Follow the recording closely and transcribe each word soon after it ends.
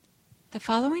The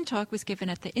following talk was given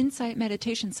at the Insight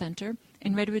Meditation Center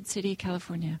in Redwood City,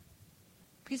 California.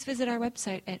 Please visit our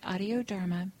website at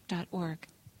audiodharma.org.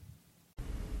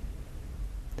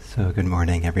 So, good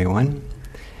morning, everyone.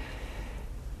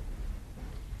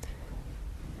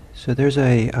 So there's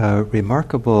a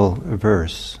remarkable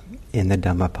verse in the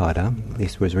Dhammapada, at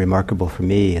least it was remarkable for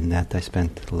me in that I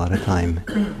spent a lot of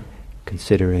time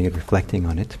considering and reflecting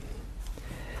on it.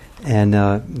 And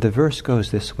the verse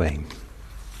goes this way.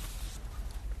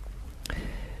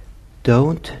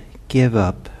 Don't give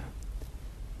up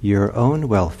your own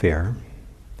welfare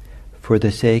for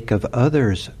the sake of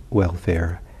others'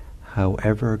 welfare,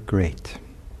 however great.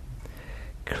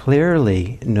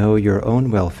 Clearly know your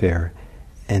own welfare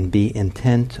and be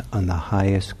intent on the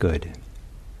highest good.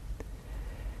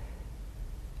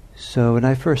 So when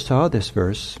I first saw this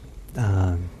verse,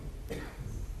 I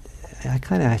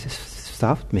kind of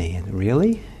stopped me. And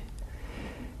really?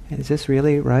 Is this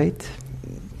really right?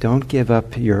 Don't give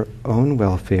up your own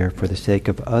welfare for the sake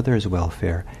of others'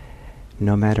 welfare,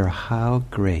 no matter how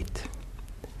great.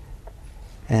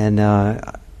 And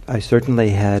I certainly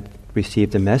had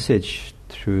received a message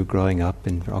through growing up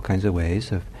in all kinds of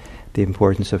ways of the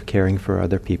importance of caring for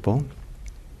other people,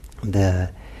 and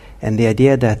the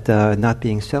idea that not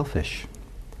being selfish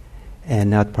and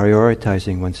not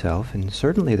prioritizing oneself. And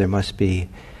certainly there must be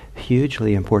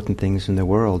hugely important things in the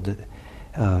world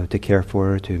to care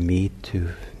for, to meet, to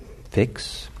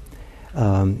fix,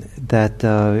 that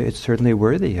it's certainly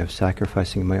worthy of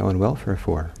sacrificing my own welfare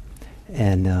for,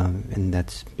 and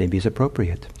that's maybe is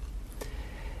appropriate.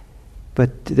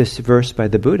 But this verse by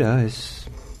the Buddha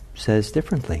says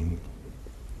differently.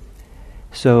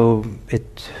 So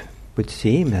it would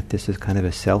seem that this is kind of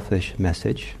a selfish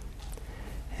message,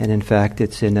 and in fact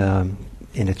it's in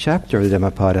a chapter of the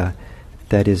Dhammapada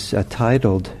that is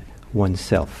titled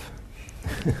Oneself.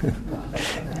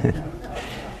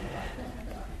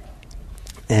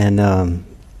 And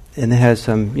it has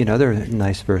some other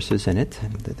nice verses in it.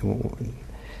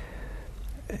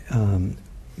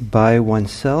 By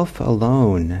oneself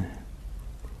alone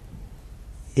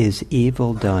is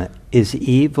evil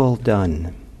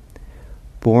done.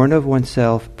 Born of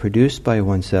oneself, produced by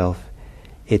oneself,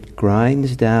 it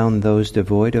grinds down those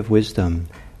devoid of wisdom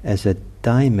as a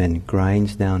diamond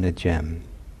grinds down a gem.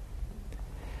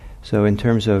 So in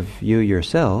terms of you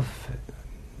yourself,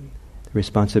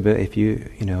 responsibility, if you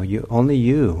only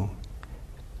you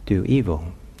do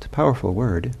evil. It's a powerful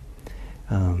word.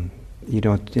 You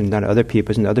don't, not other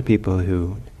people, isn't other people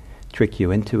who trick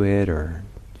you into it or,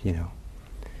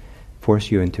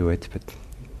 force you into it.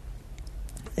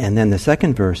 And then the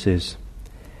second verse is,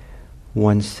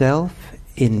 oneself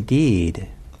indeed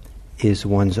is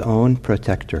one's own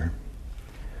protector.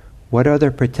 What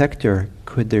other protector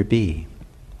could there be?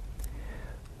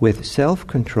 With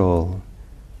self-control,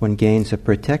 one gains a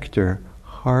protector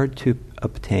hard to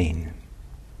obtain.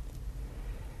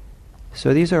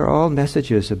 So these are all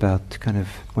messages about kind of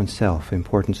oneself,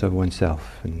 importance of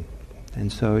oneself.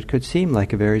 And so it could seem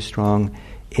like a very strong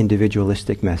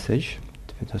individualistic message.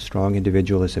 There's a strong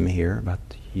individualism here about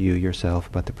you, yourself,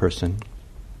 about the person.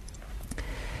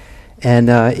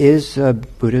 And is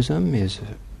Buddhism, is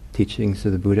teachings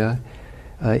of the Buddha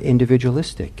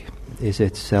individualistic? Is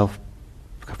it a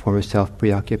form of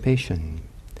self-preoccupation?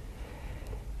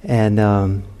 And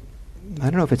I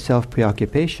don't know if it's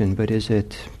self-preoccupation, but is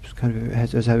it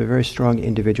does it have a very strong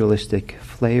individualistic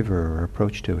flavor or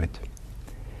approach to it?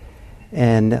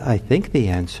 And I think the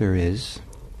answer is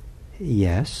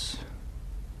yes,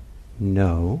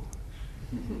 no,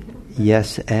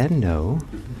 yes and no,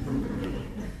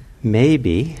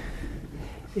 maybe,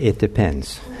 it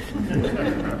depends.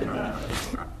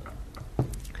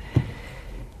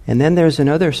 And then there's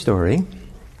another story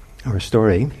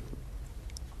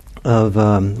of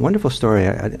wonderful story.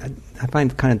 I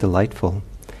find kind of delightful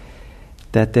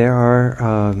that there are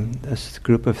a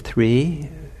group of 3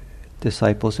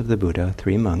 disciples of the Buddha,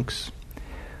 3 monks,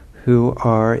 who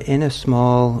are in a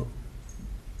small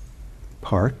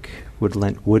park,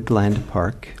 woodland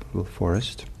park, little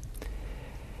forest,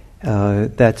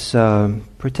 that's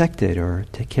protected or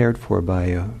cared for by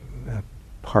a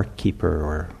park keeper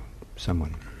or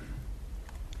someone.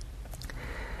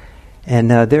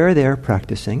 And they're there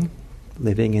practicing,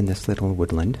 living in this little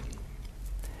woodland.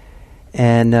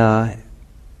 And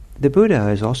the Buddha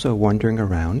is also wandering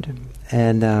around,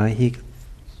 and he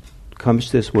comes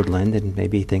to this woodland and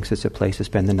maybe he thinks it's a place to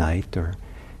spend the night or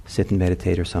sit and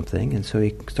meditate or something, and so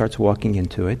he starts walking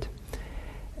into it.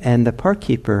 And the park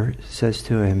keeper says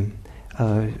to him,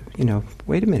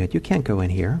 wait a minute, you can't go in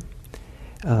here.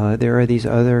 There are these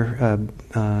other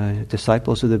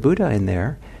disciples of the Buddha in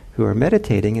there who are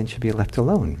meditating and should be left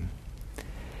alone.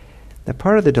 The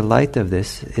part of the delight of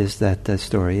this is that the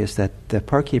story is that the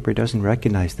park keeper doesn't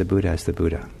recognize the Buddha as the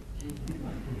Buddha.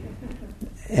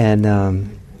 And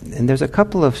there's a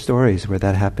couple of stories where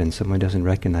that happens. Someone doesn't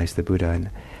recognize the Buddha, and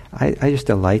I just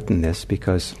delight in this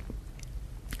because,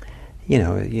 you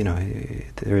know,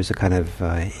 there is a kind of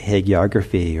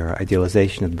hagiography or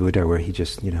idealization of Buddha where he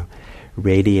just,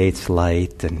 radiates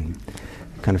light and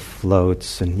kind of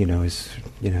floats, and is,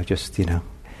 you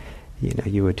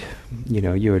would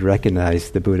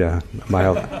recognize the Buddha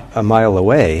a mile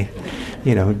away.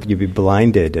 You'd be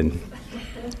blinded,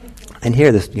 and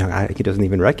here this, he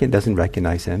doesn't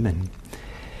recognize him, and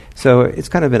so it's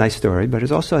kind of a nice story. But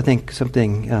there's also, I think,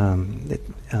 something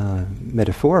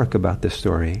metaphoric about this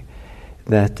story,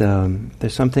 that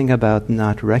there's something about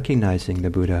not recognizing the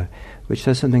Buddha, which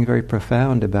says something very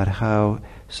profound about how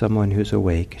someone who's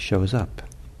awake shows up,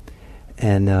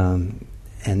 and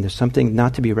there's something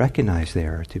not to be recognized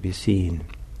there, to be seen.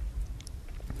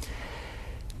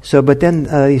 So, but then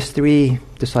these three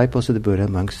disciples of the Buddha,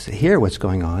 monks, hear what's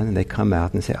going on, and they come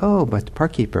out and say, "Oh, but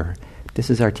park keeper,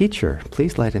 this is our teacher.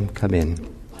 Please let him come in."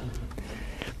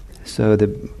 So the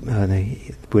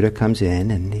Buddha comes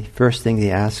in, and the first thing he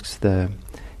asks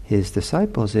his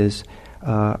disciples is,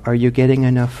 "Are you getting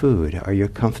enough food? Are you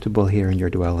comfortable here in your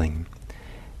dwelling?"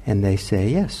 And they say,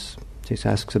 "Yes." So he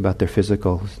asks about their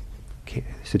physical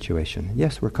situation.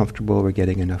 "Yes, we're comfortable. We're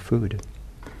getting enough food."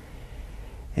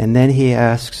 And then he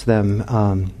asks them,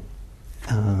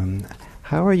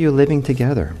 "How are you living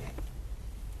together?"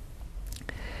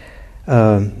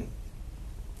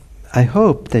 "I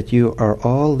hope that you are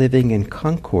all living in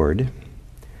concord,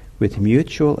 with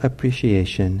mutual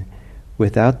appreciation,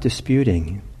 without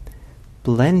disputing,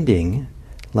 blending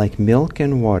like milk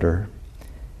and water,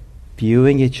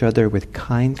 viewing each other with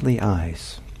kindly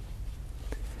eyes."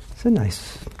 It's a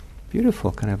nice,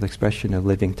 beautiful kind of expression of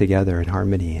living together in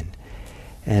harmony,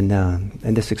 and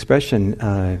this expression,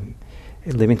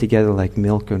 living together like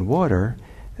milk and water,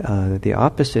 the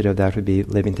opposite of that would be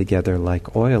living together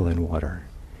like oil and water.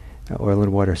 Oil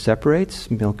and water separates,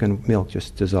 milk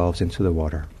just dissolves into the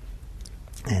water,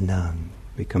 and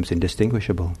becomes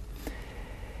indistinguishable.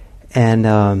 And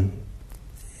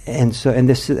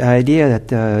this idea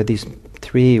that these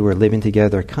three were living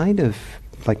together, kind of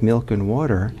like milk and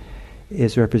water,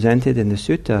 is represented in the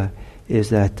sutta. Is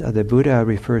that the Buddha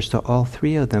refers to all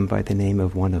three of them by the name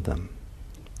of one of them.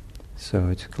 So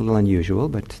it's a little unusual,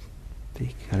 but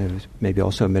kind of maybe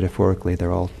also metaphorically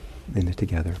they're all in it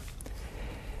together.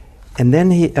 And then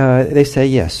they say,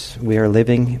 "Yes, we are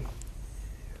living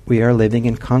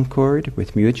in concord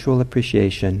with mutual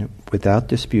appreciation, without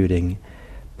disputing,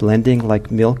 blending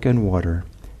like milk and water,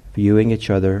 viewing each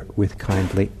other with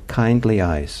kindly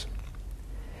eyes."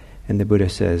 And the Buddha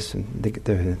says,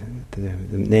 the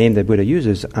name the Buddha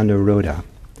uses, Anurodha.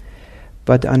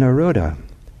 "But Anurodha,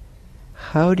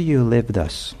 how do you live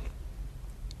thus?"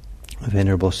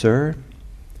 "Venerable Sir,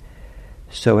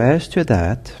 so as to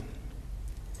that,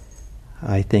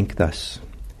 I think thus.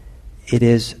 It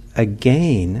is a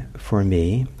gain for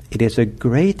me, it is a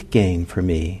great gain for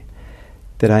me,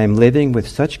 that I am living with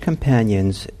such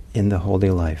companions in the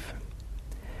holy life.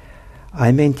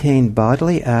 I maintain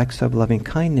bodily acts of loving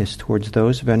kindness towards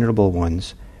those venerable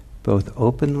ones, both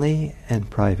openly and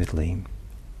privately.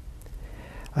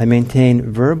 I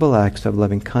maintain verbal acts of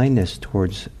loving kindness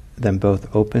towards them both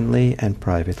openly and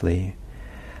privately.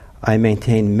 I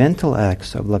maintain mental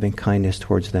acts of loving kindness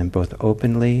towards them both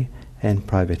openly and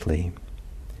privately.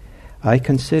 I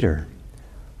consider,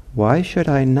 why should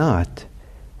I not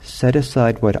set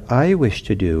aside what I wish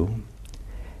to do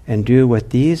and do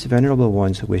what these venerable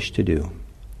ones wish to do?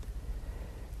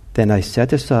 Then I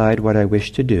set aside what I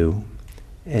wish to do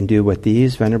and do what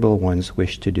these venerable ones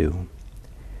wish to do.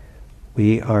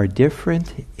 We are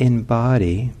different in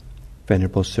body,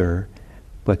 Venerable Sir,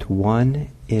 but one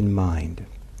in mind."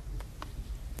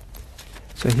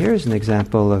 So here's an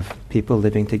example of people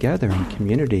living together in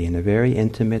community in a very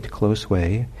intimate, close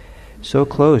way, so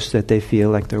close that they feel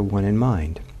like they're one in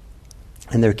mind.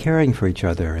 And they're caring for each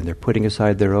other, and they're putting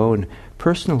aside their own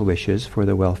personal wishes for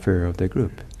the welfare of the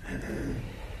group.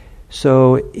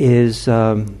 So is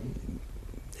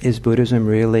Buddhism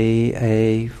really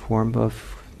a form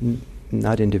of,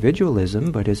 not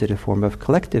individualism, but is it a form of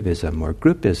collectivism or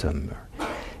groupism?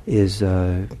 Is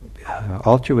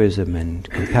altruism and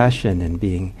compassion and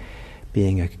being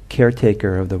a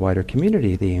caretaker of the wider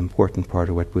community the important part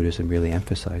of what Buddhism really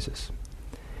emphasizes?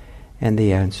 And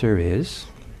the answer is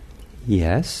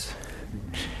yes,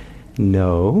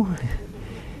 no,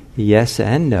 yes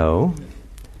and no,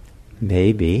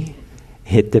 maybe,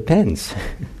 it depends.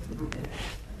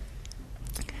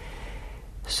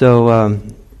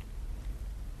 And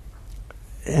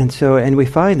we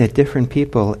find that different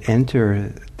people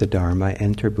enter the Dharma,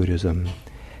 enter Buddhism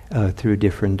through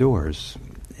different doors,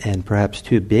 and perhaps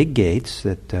two big gates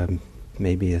that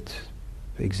maybe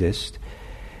exist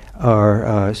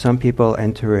are some people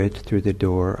enter it through the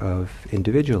door of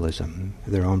individualism,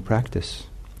 their own practice,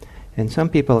 and some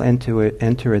people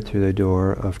enter it through the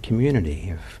door of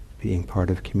community, of being part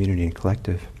of community and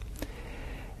collective,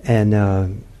 and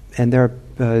there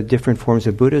are different forms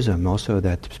of Buddhism also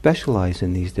that specialize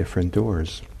in these different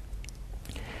doors.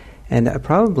 And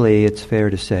probably it's fair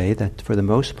to say that for the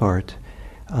most part,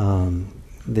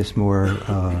 this more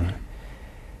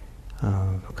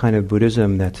kind of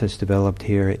Buddhism that has developed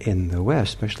here in the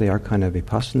West, especially our kind of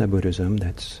Vipassana Buddhism,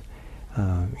 that's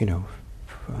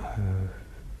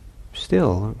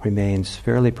still remains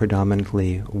fairly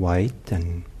predominantly white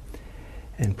and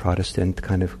Protestant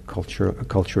kind of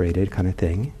acculturated kind of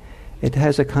thing. It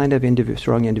has a kind of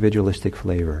strong individualistic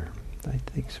flavor, I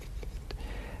think.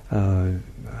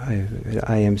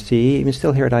 IMC, even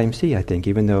still here at IMC, I think,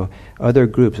 even though other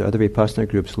Vipassana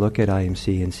groups look at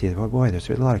IMC and see, oh boy,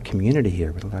 there's a lot of community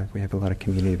here. We have a lot of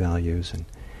community values, and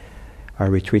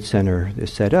our retreat center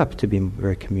is set up to be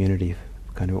very community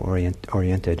kind of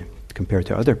oriented compared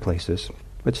to other places.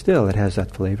 But still, it has that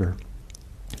flavor.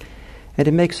 And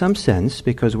it makes some sense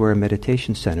because we're a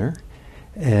meditation center,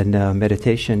 and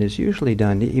meditation is usually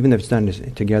done, even if it's done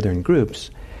together in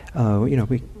groups,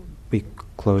 we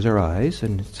close our eyes,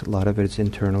 and a lot of it is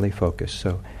internally focused.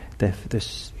 So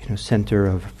this center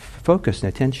of focus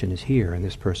and attention is here in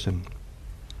this person.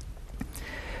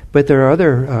 But there are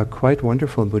other quite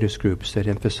wonderful Buddhist groups that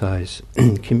emphasize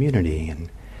community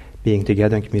and being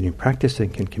together in community,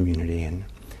 practicing in community. And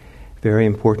a very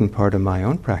important part of my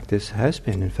own practice has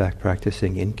been, in fact,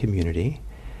 practicing in community.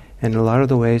 And a lot of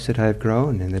the ways that I've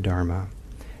grown in the Dharma,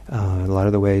 a lot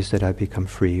of the ways that I've become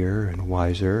freer and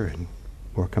wiser and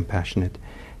more compassionate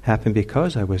happened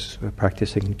because I was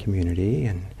practicing in community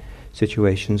and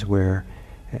situations where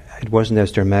it wasn't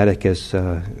as dramatic as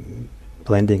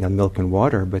blending on milk and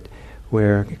water, but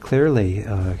where clearly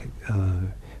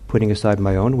putting aside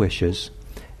my own wishes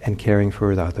and caring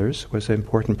for others was an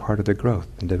important part of the growth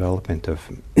and development of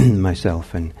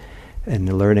myself and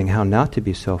learning how not to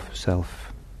be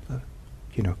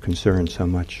concerned so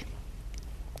much.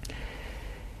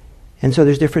 And so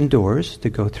there's different doors to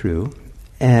go through.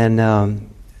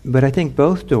 But I think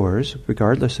both doors,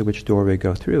 regardless of which door we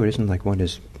go through, it isn't like one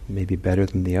is maybe better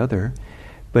than the other,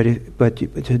 but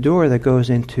it's a door that goes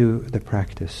into the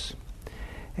practice.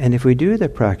 And if we do the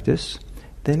practice,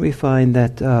 then we find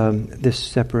that this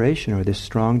separation or this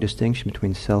strong distinction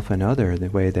between self and other,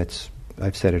 the way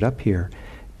I've set it up here,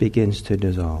 begins to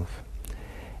dissolve.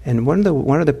 And one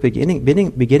of the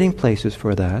beginning places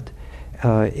for that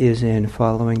is in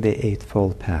following the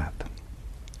Eightfold Path.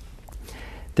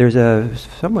 There's a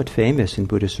somewhat famous in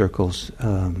Buddhist circles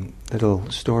little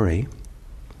story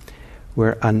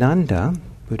where Ananda,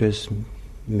 Buddha's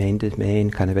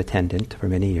main kind of attendant for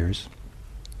many years,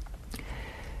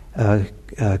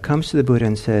 comes to the Buddha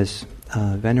and says,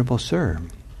 Venerable Sir,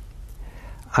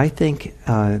 I think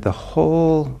the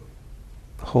whole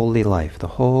holy life, the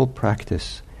whole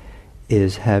practice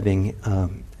is having,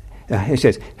 he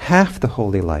says, half the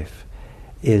holy life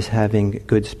is having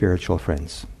good spiritual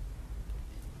friends.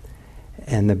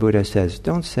 And the Buddha says,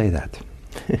 don't say that.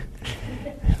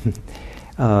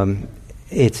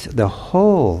 It's the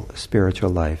whole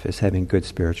spiritual life is having good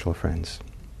spiritual friends.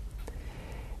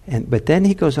 But then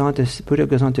Buddha goes on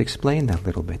to explain that a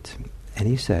little bit. And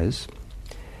he says,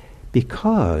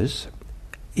 because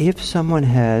if someone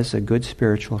has a good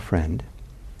spiritual friend,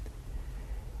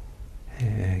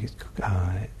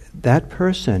 that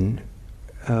person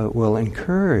will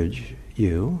encourage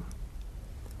you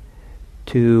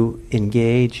to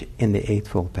engage in the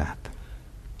Eightfold Path.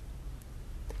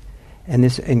 And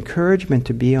this encouragement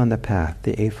to be on the path,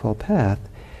 the Eightfold Path,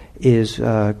 is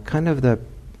kind of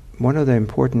one of the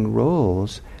important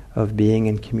roles of being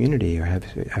in community or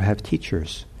have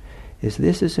teachers.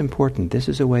 This is important. This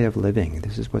is a way of living.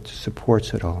 This is what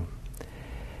supports it all.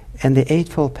 And the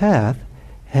Eightfold Path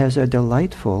has a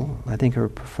delightful, I think a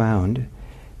profound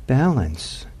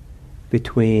balance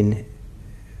between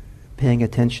paying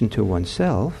attention to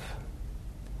oneself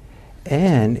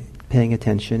and paying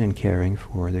attention and caring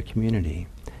for the community.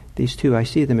 These two, I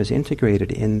see them as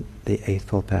integrated in the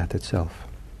Eightfold Path itself.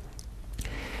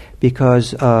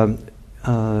 Because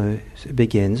it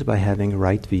begins by having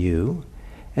right view,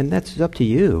 and that's up to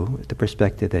you, the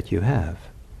perspective that you have.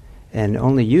 And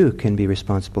only you can be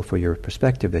responsible for your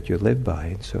perspective that you live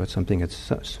by. So it's something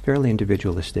that's fairly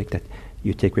individualistic that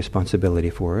You take responsibility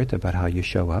for it, about how you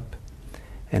show up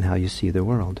and how you see the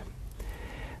world.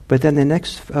 But then the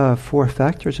next 4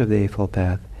 factors of the Eightfold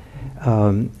Path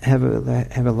have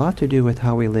a lot to do with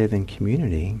how we live in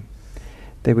community.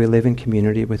 That we live in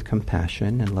community with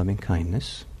compassion and loving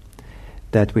kindness.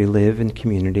 That we live in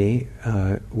community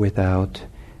without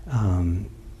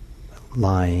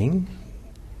lying,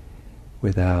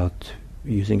 without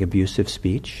using abusive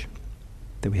speech.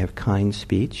 That we have kind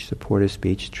speech, supportive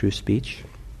speech, true speech.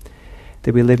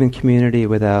 That we live in community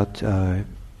without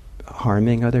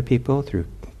harming other people through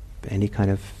any kind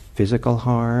of physical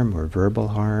harm or verbal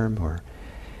harm, or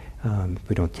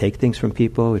we don't take things from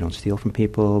people, we don't steal from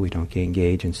people, we don't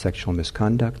engage in sexual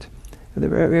misconduct.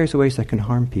 There are various ways that can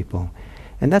harm people.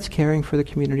 And that's caring for the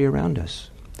community around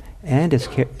us. And it's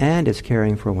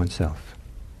caring for oneself.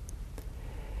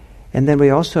 And then we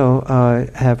also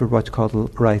have what's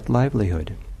called right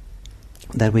livelihood.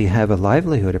 That we have a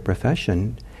livelihood, a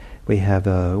profession, we have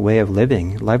a way of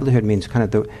living. Livelihood means kind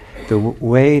of the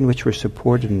way in which we're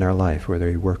supported in our life, whether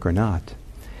we work or not.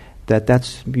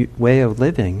 That's way of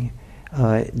living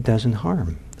doesn't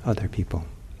harm other people,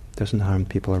 doesn't harm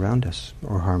people around us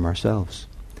or harm ourselves.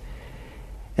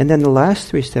 And then the last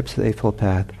 3 steps of the Eightfold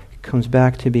Path comes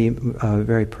back to be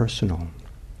very personal.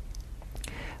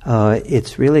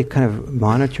 It's really kind of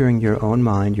monitoring your own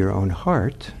mind, your own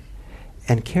heart,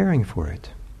 and caring for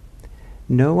it.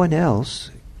 No one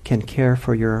else can care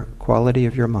for your quality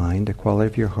of your mind, the quality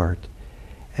of your heart,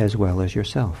 as well as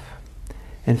yourself.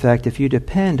 In fact, if you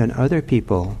depend on other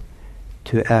people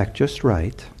to act just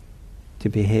right, to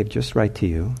behave just right to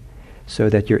you, so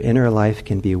that your inner life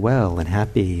can be well and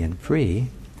happy and free,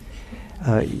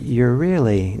 you're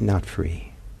really not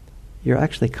free. You're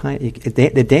actually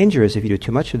the danger is if you do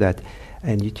too much of that,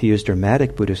 and to use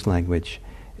dramatic Buddhist language,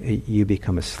 you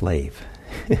become a slave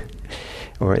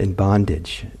or in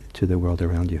bondage to the world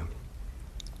around you.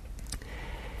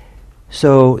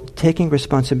 So taking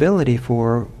responsibility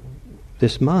for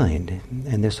this mind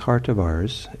and this heart of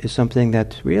ours is something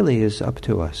that really is up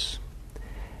to us.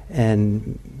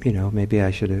 And, maybe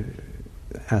I should have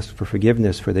asked for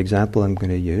forgiveness for the example I'm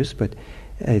going to use, but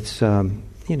it's,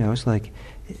 it's like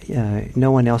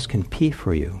no one else can pee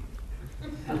for you.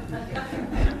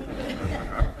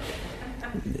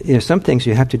 Some things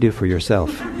you have to do for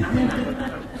yourself.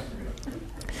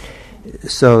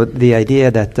 So the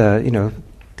idea that,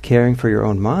 caring for your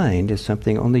own mind is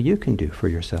something only you can do for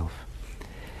yourself.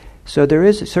 So there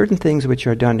is certain things which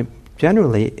are done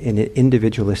generally in an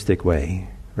individualistic way,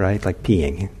 right? Like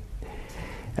peeing.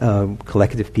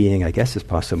 Collective peeing, I guess, is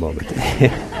possible. But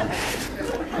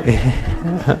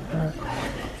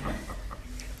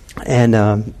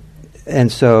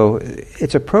and so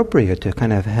it's appropriate to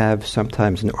kind of have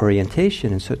sometimes an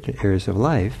orientation in certain areas of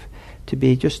life to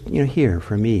be just, here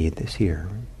for me, this here.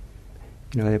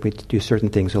 That we do certain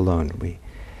things alone.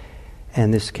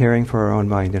 And this caring for our own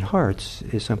mind and hearts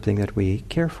is something that we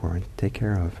care for and take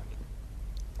care of.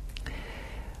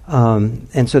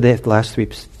 And so the last 3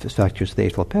 factors of the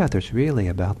Eightfold Path is really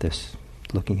about this,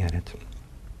 looking at it.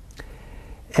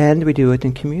 And we do it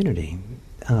in community.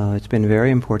 It's been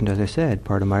very important, as I said,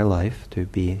 part of my life to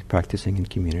be practicing in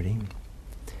community.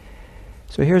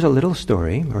 So here's a little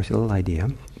story, or a little idea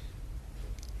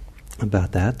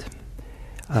about that.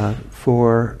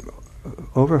 For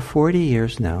over 40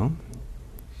 years now,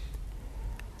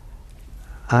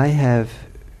 I have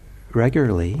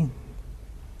regularly,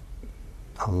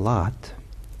 a lot,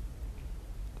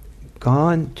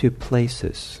 gone to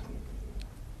places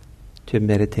to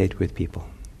meditate with people.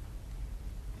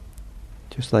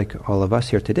 Just like all of us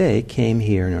here today came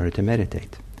here in order to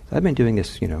meditate. So I've been doing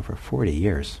this, for 40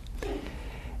 years.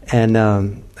 And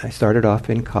I started off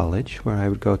in college, where I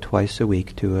would go twice a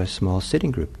week to a small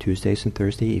sitting group, Tuesdays and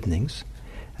Thursday evenings.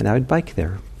 And I would bike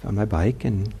there on my bike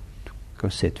and go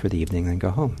sit for the evening and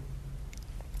go home.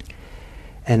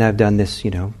 And I've done this,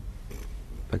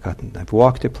 I've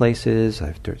walked to places,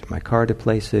 I've driven my car to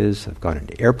places, I've gone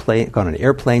on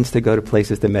airplanes to go to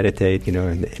places to meditate,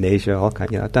 in Asia, all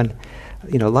kind. I've done,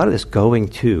 a lot of this going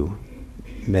to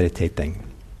meditate thing.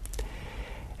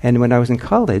 And when I was in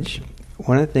college,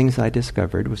 one of the things I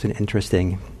discovered was an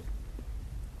interesting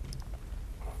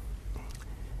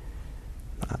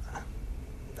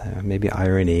maybe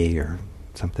irony or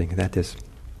something that is.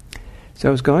 So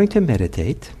I was going to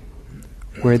meditate,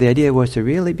 where the idea was to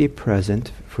really be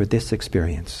present for this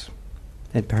experience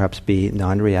and perhaps be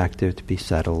non-reactive, to be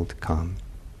settled, calm.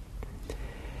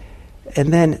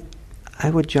 And then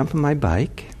I would jump on my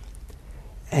bike,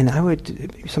 and I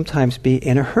would sometimes be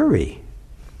in a hurry,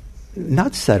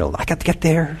 not settled. I got to get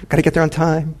there on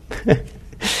time.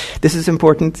 this is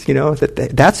important,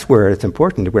 that's where it's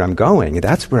important, where I'm going.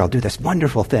 That's where I'll do this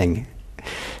wonderful thing.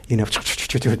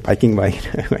 Biking my...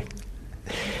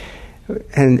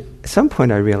 And at some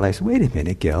point I realized, wait a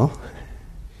minute, Gil.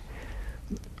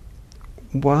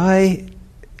 Why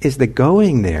is the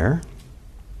going there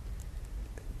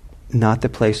not the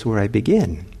place where I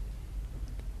begin?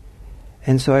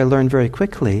 And so I learned very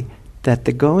quickly that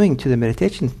the going to the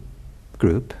meditation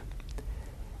group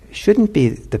shouldn't be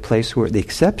the place where the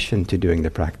exception to doing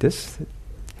the practice.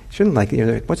 Shouldn't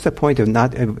what's the point of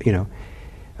not,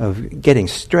 of getting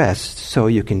stressed so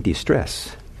you can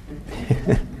de-stress?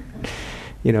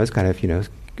 It's kind of,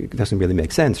 it doesn't really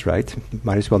make sense, right?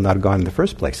 Might as well not have gone in the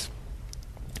first place.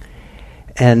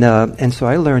 And so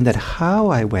I learned that how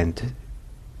I went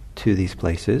to these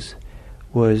places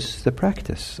was the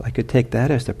practice. I could take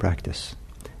that as the practice.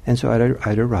 And so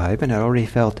I'd arrive, and I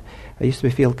used to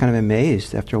feel kind of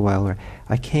amazed after a while, where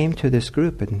I came to this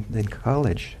group in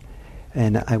college,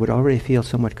 and I would already feel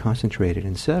somewhat concentrated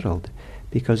and settled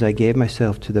because I gave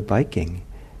myself to the biking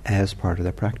as part of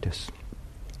the practice.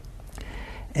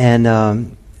 And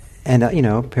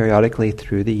periodically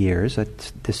through the years,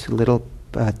 this little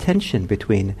tension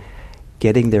between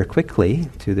getting there quickly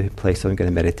to the place I'm going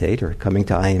to meditate, or coming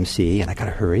to IMC, and I got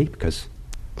to hurry because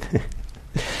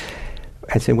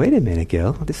I'd say, wait a minute,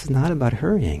 Gil, this is not about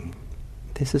hurrying.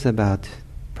 This is about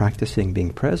practicing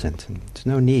being present. And there's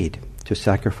no need to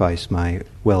sacrifice my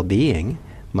well-being,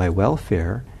 my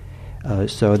welfare,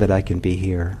 so that I can be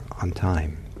here on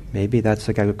time. Maybe that's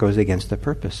what goes against the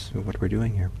purpose of what we're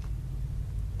doing here.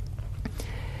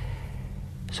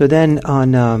 So then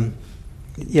on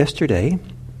yesterday,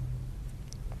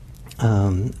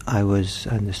 I was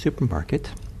in the supermarket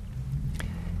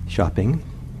shopping,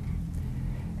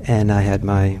 and I had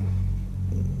I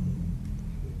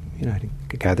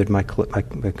gathered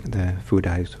the food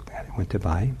I went to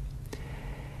buy,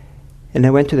 and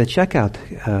I went to the checkout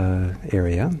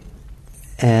area,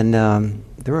 and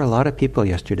there were a lot of people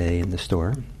yesterday in the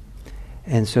store,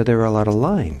 and so there were a lot of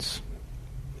lines.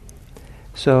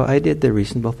 So I did the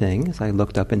reasonable thing, as I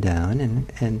looked up and down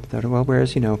and thought, well,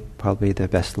 where's, probably the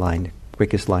best line,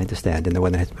 quickest line to stand in, the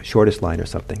one that has the shortest line or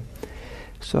something.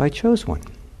 So I chose one.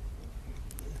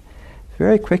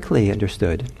 Very quickly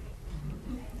understood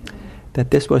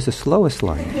that this was the slowest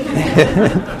line.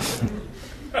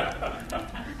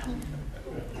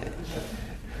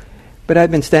 But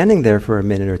I'd been standing there for a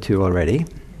minute or two already,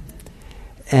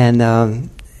 and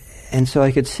so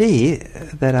I could see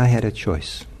that I had a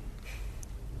choice.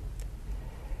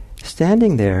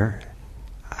 Standing there,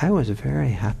 I was very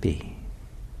happy.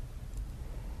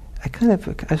 I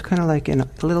was kind of like a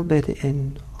little bit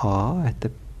in awe at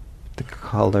the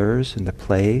colors and the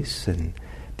place and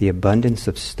the abundance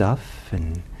of stuff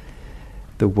and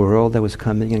the world that was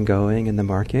coming and going in the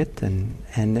market. And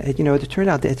it turned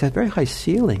out that it's a very high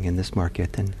ceiling in this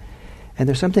market. And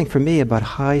there's something for me about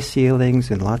high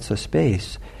ceilings and lots of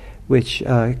space, which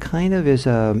kind of is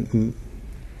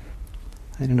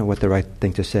I don't know what the right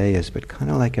thing to say is, but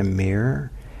kind of like a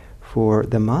mirror for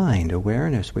the mind,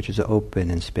 awareness, which is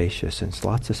open and spacious, and it's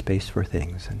lots of space for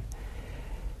things.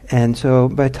 And so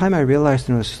by the time I realized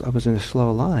I was in a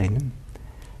slow line,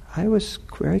 I was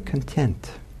very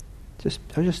content. I was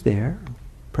just there,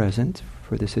 present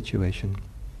for the situation.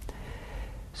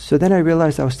 So then I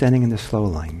realized I was standing in the slow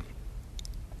line.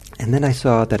 And then I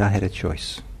saw that I had a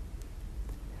choice.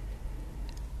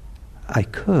 I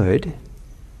could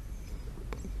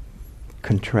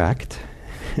contract,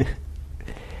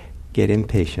 get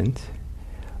impatient,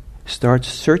 start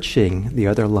searching the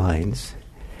other lines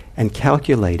and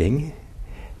calculating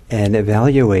and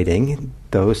evaluating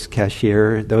those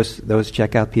cashier, those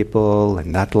checkout people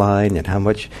and that line and how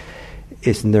much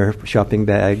is in their shopping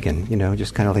bag, and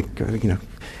just kind of like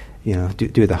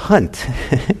do the hunt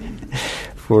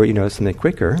for something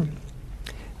quicker,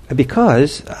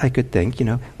 because I could think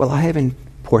well, I have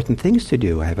important things to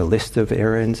do. I have a list of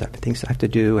errands, I have things I have to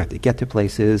do, I have to get to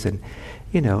places, and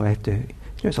I have to.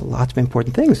 There's a lot of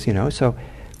important things, So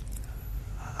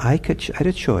I had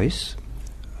a choice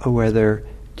of whether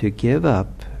to give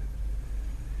up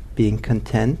being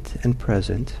content and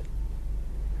present,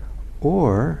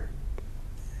 or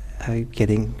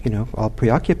getting all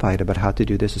preoccupied about how to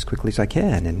do this as quickly as I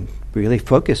can, and really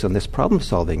focus on this problem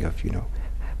solving of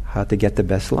how to get the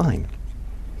best line.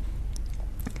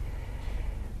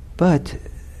 But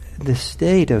the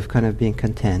state of kind of being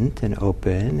content and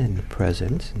open and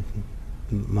present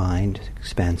and mind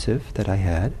expansive that I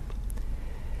had,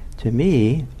 to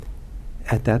me,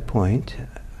 at that point,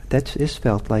 this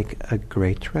felt like a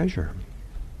great treasure.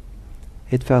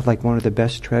 It felt like one of the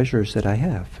best treasures that I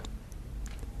have.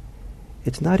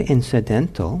 It's not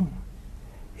incidental.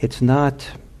 It's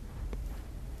not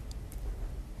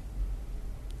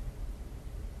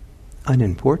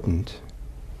unimportant.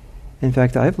 In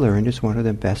fact, I've learned it's one of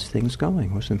the best things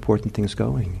going, most important things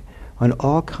going, on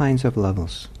all kinds of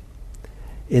levels.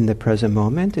 In the present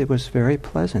moment, it was very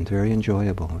pleasant, very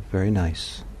enjoyable, very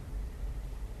nice.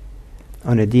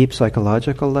 On a deep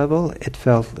psychological level, it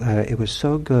felt it was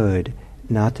so good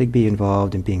not to be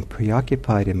involved in being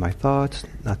preoccupied in my thoughts,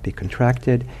 not be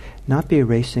contracted, not be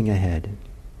racing ahead.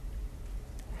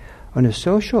 On a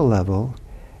social level,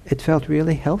 it felt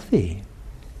really healthy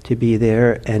to be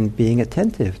there and being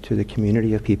attentive to the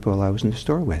community of people I was in the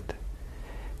store with,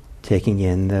 taking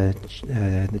in the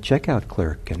checkout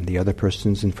clerk and the other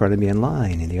persons in front of me in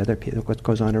line and the other what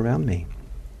goes on around me.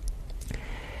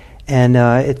 And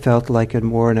it felt like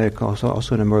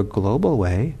also in a more global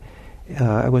way,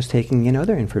 I was taking in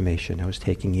other information. I was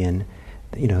taking in,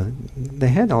 they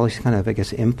had all these kind of,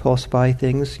 impulse buy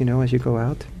things, as you go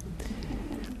out.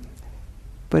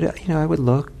 But, I would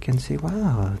look and say,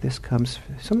 wow, a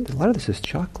lot of this is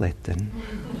chocolate.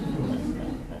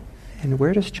 And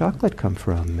where does chocolate come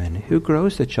from? And who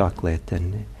grows the chocolate?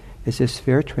 And is this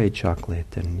fair trade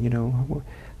chocolate? And,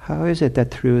 how is it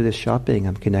that through this shopping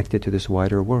I'm connected to this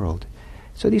wider world?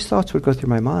 So these thoughts would go through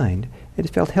my mind. And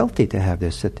it felt healthy to have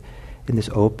this, that in this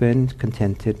open,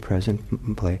 contented,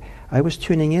 present play, I was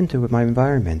tuning into my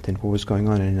environment and what was going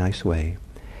on in a nice way.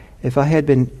 If I had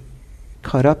been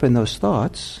caught up in those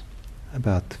thoughts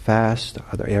about the fast,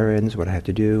 other errands, what I have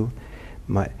to do,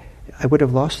 I would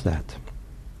have lost that.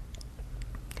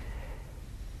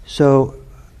 So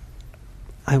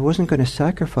I wasn't going to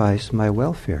sacrifice my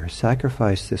welfare,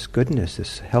 sacrifice this goodness,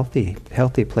 this healthy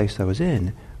place I was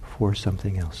in for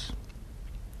something else.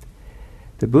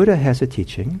 The Buddha has a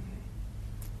teaching.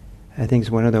 I think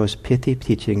it's one of those pithy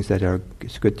teachings that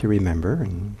it's good to remember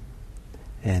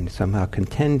and somehow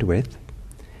contend with.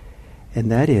 And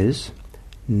that is,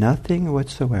 nothing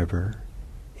whatsoever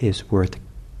is worth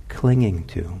clinging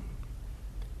to.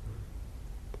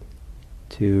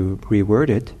 To reword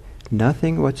it,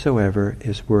 nothing whatsoever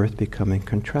is worth becoming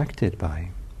contracted by.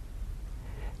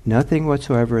 Nothing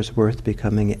whatsoever is worth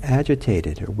becoming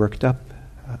agitated or worked up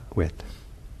with.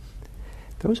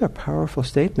 Those are powerful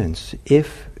statements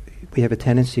if we have a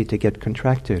tendency to get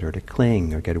contracted or to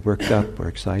cling or get worked up or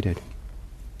excited.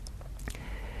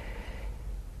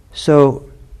 So,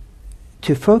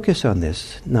 to focus on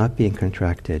this, not being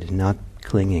contracted, not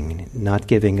clinging, not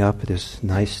giving up this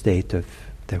nice state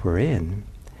that we're in,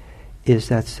 is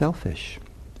that selfish?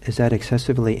 Is that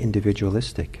excessively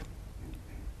individualistic?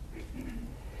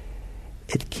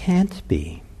 It can't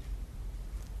be,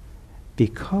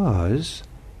 because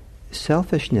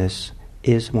selfishness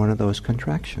is one of those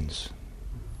contractions.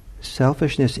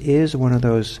 Selfishness is one of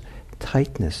those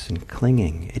tightness and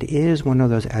clinging. It is one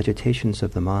of those agitations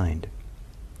of the mind.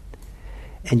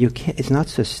 And it's not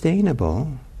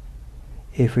sustainable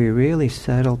if we really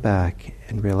settle back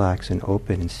and relax and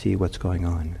open and see what's going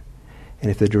on. And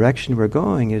if the direction we're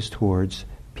going is towards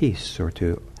peace or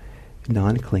to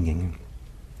non-clinging.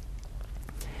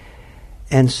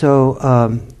 And so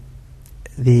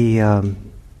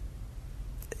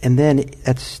and then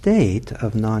that state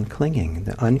of non-clinging,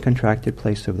 the uncontracted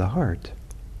place of the heart,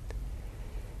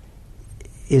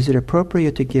 is it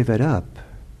appropriate to give it up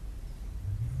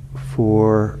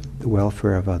for the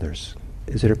welfare of others?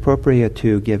 Is it appropriate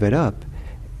to give it up,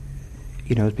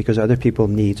 because other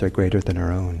people's needs are greater than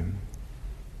our own?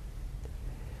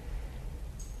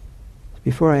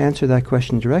 Before I answer that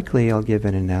question directly, I'll give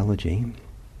an analogy.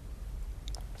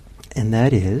 And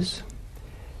that is,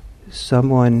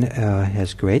 someone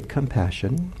has great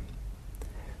compassion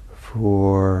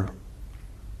for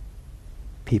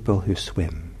people who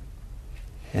swim.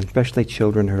 And especially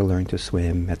children who learn to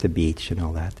swim at the beach and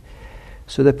all that.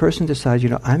 So the person decides,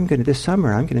 this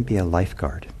summer I'm going to be a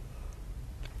lifeguard.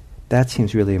 That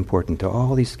seems really important to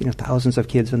all these, thousands of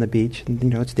kids on the beach.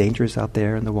 And, it's dangerous out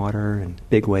there in the water and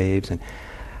big waves. And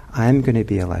I'm going to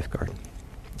be a lifeguard.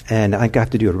 And I have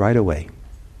to do it right away,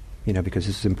 because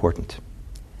this is important.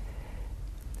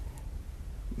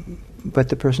 But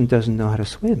the person doesn't know how to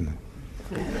swim.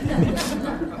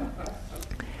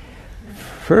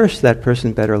 First, that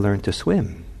person better learn to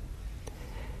swim.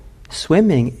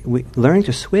 Learning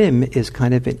to swim is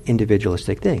kind of an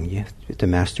individualistic thing. You have to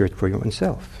master it for your own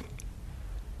self.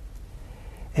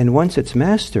 And once it's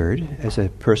mastered as a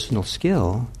personal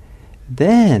skill,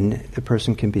 then the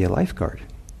person can be a lifeguard.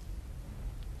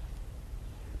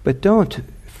 But don't,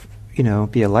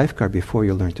 be a lifeguard before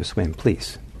you learn to swim,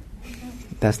 please.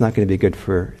 That's not going to be good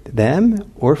for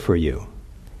them or for you.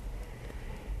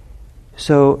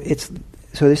 So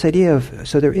so this idea of,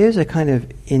 so there is a kind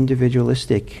of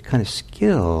individualistic kind of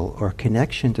skill or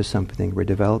connection to something we're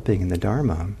developing in the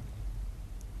Dharma.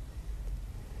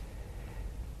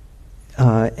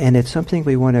 And it's something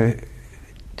we want to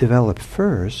develop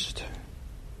first,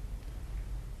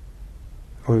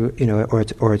 or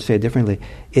say it differently,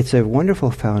 it's a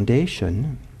wonderful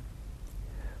foundation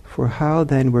for how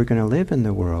then we're going to live in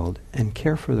the world and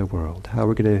care for the world, how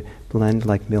we're going to blend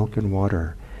like milk and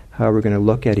water, how we're going to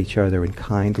look at each other in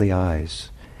kindly eyes,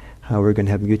 how we're going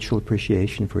to have mutual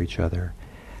appreciation for each other,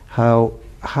 how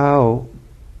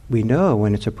we know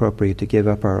when it's appropriate to give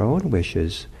up our own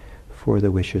wishes for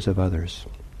the wishes of others.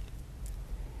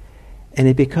 And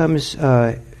it becomes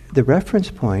the reference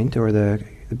point or the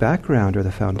background or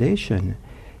the foundation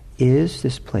is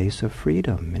this place of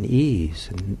freedom and ease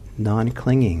and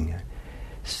non-clinging,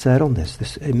 settledness,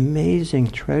 this amazing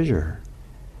treasure,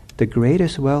 the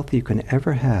greatest wealth you can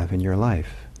ever have in your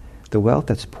life, the wealth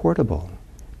that's portable,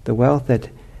 the wealth that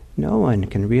no one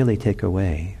can really take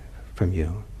away from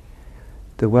you,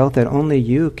 the wealth that only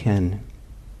you can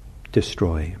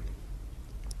destroy.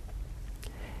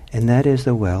 And that is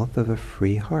the wealth of a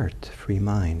free heart, free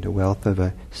mind, a wealth of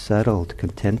a settled,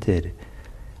 contented,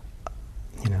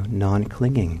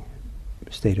 non-clinging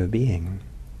state of being.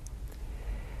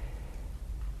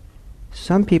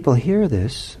 Some people hear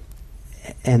this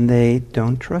and they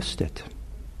don't trust it.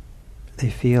 They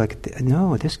feel like,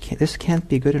 no, this can't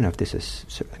be good enough. This is,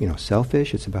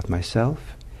 selfish. It's about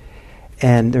myself.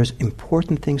 And there's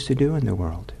important things to do in the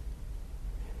world.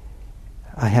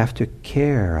 I have to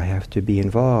care. I have to be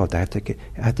involved. I have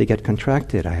to get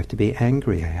contracted. I have to be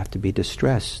angry. I have to be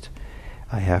distressed.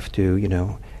 I have to,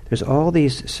 there's all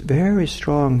these very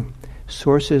strong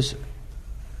sources,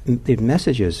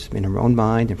 messages in our own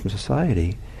mind and from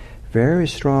society, very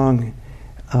strong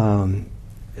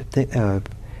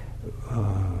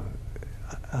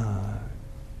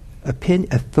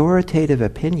authoritative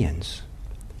opinions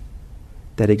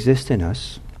that exist in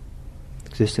us,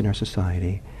 exist in our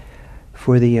society,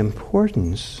 for the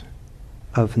importance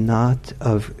of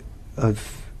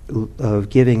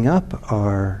giving up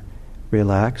our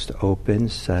relaxed, open,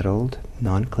 settled,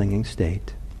 non-clinging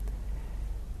state.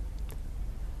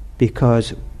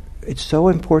 Because it's so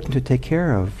important to take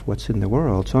care of what's in the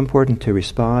world, so important to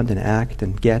respond and act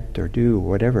and get or do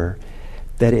whatever,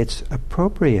 that it's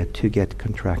appropriate to get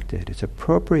contracted, it's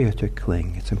appropriate to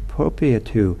cling, it's appropriate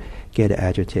to get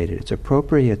agitated, it's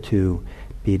appropriate to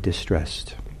be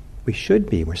distressed. We should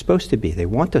be, we're supposed to be, they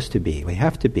want us to be, we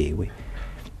have to be.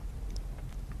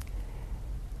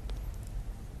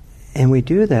 And we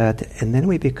do that, and then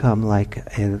we become like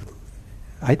a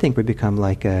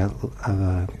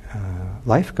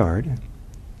lifeguard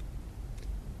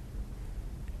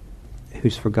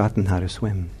who's forgotten how to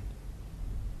swim.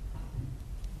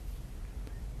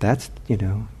 That's,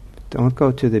 don't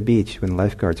go to the beach when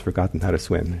lifeguard's forgotten how to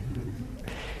swim.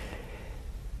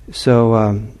 But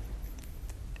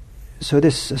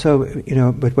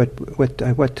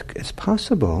what is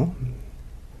possible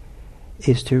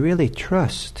is to really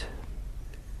trust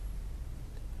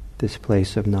this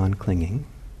place of non-clinging.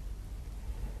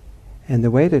 And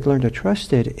the way to learn to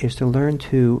trust it is to learn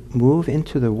to move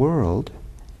into the world,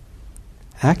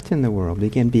 act in the world,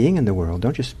 begin being in the world.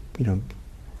 Don't just,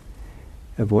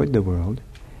 avoid the world.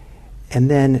 And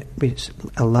then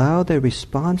allow the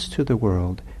response to the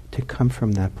world to come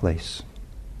from that place.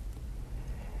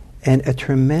 And a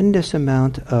tremendous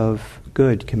amount of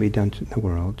good can be done in the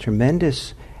world,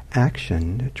 tremendous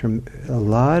action, a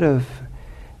lot of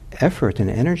effort and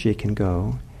energy can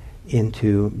go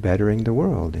into bettering the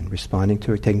world and responding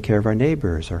to it, taking care of our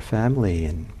neighbors, our family,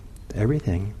 and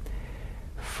everything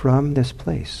from this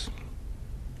place.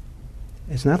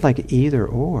 It's not like either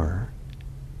or.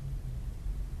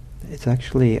 It's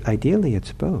actually, ideally,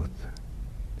 it's both.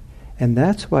 And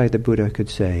that's why the Buddha could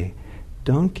say,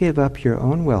 don't give up your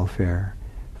own welfare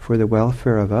for the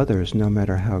welfare of others, no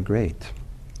matter how great.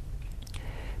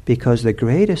 Because the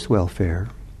greatest welfare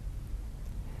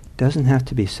doesn't have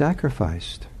to be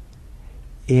sacrificed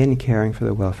in caring for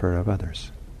the welfare of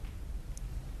others.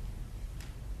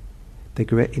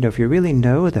 If you really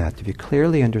know that, if you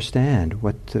clearly understand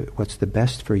what's the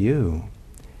best for you,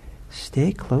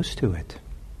 stay close to it.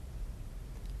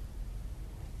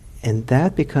 And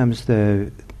that becomes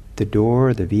the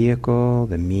door, the vehicle,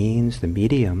 the means, the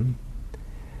medium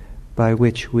by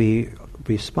which we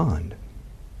respond.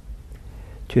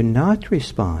 To not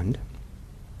respond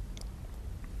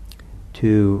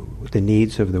to the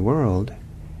needs of the world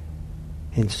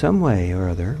in some way or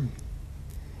other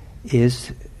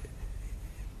is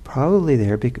probably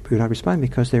there, we're not responding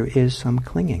because there is some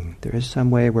clinging. There is some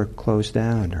way we're closed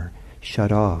down or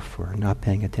shut off or not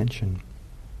paying attention.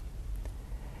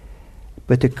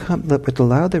 But to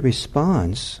allow the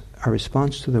response, our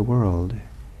response to the world,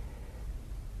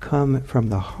 come from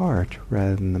the heart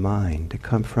rather than the mind, to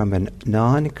come from a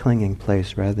non-clinging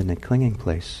place rather than a clinging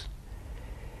place,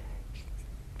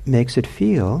 makes it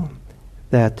feel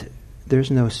that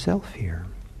there's no self here.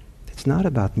 It's not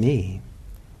about me.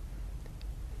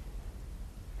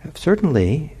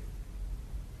 Certainly,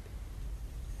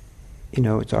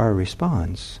 it's our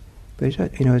response, but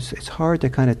it's hard to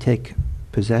kind of take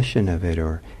possession of it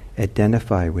or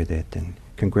identify with it and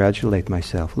congratulate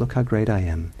myself. Look how great I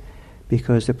am.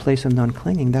 Because the place of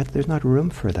non-clinging, there's not room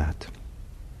for that.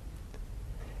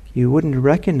 You wouldn't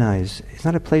recognize, it's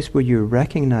not a place where you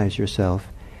recognize yourself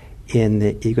in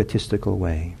the egotistical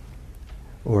way,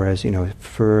 or as,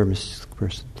 firm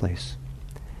place.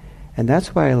 And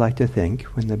that's why I like to think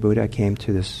when the Buddha came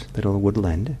to this little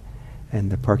woodland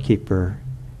and the park keeper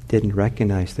didn't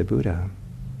recognize the Buddha,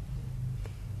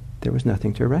 there was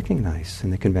nothing to recognize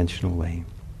in the conventional way.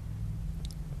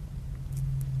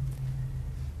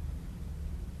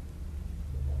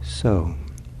 So,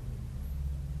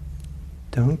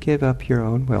 don't give up your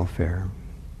own welfare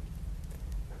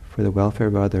for the welfare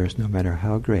of others, no matter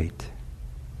how great.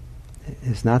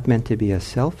 It's not meant to be a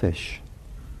selfish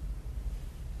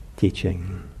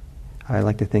teaching. I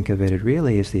like to think of it, it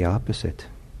really is the opposite.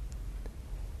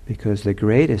 Because the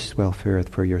greatest welfare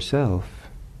for yourself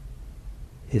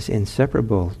is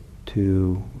inseparable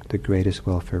to the greatest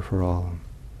welfare for all.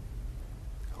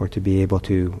 Or to be able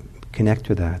to connect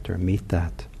to that or meet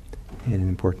that in an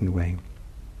important way.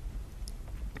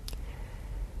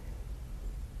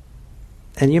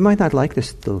 And you might not like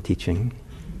this little teaching.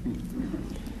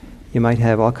 You might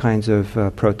have all kinds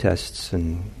of protests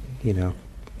and,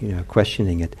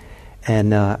 questioning it.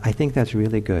 And I think that's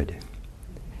really good.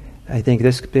 I think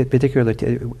this particular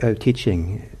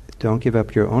teaching, don't give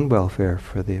up your own welfare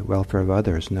for the welfare of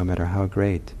others, no matter how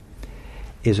great,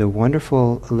 is a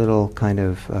wonderful little kind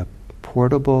of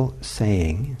portable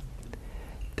saying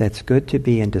that's good to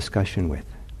be in discussion with,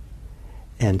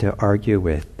 and to argue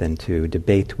with, and to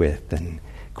debate with, and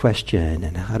question,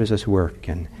 and how does this work,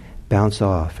 and bounce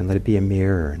off, and let it be a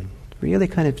mirror, and really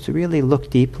to really look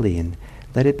deeply, and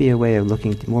let it be a way of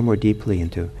looking more deeply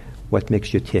into what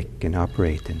makes you tick and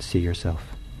operate and see yourself.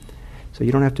 So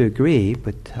you don't have to agree,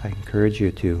 but I encourage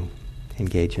you to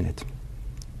engage in it.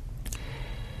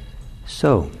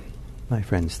 So, my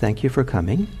friends, thank you for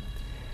coming.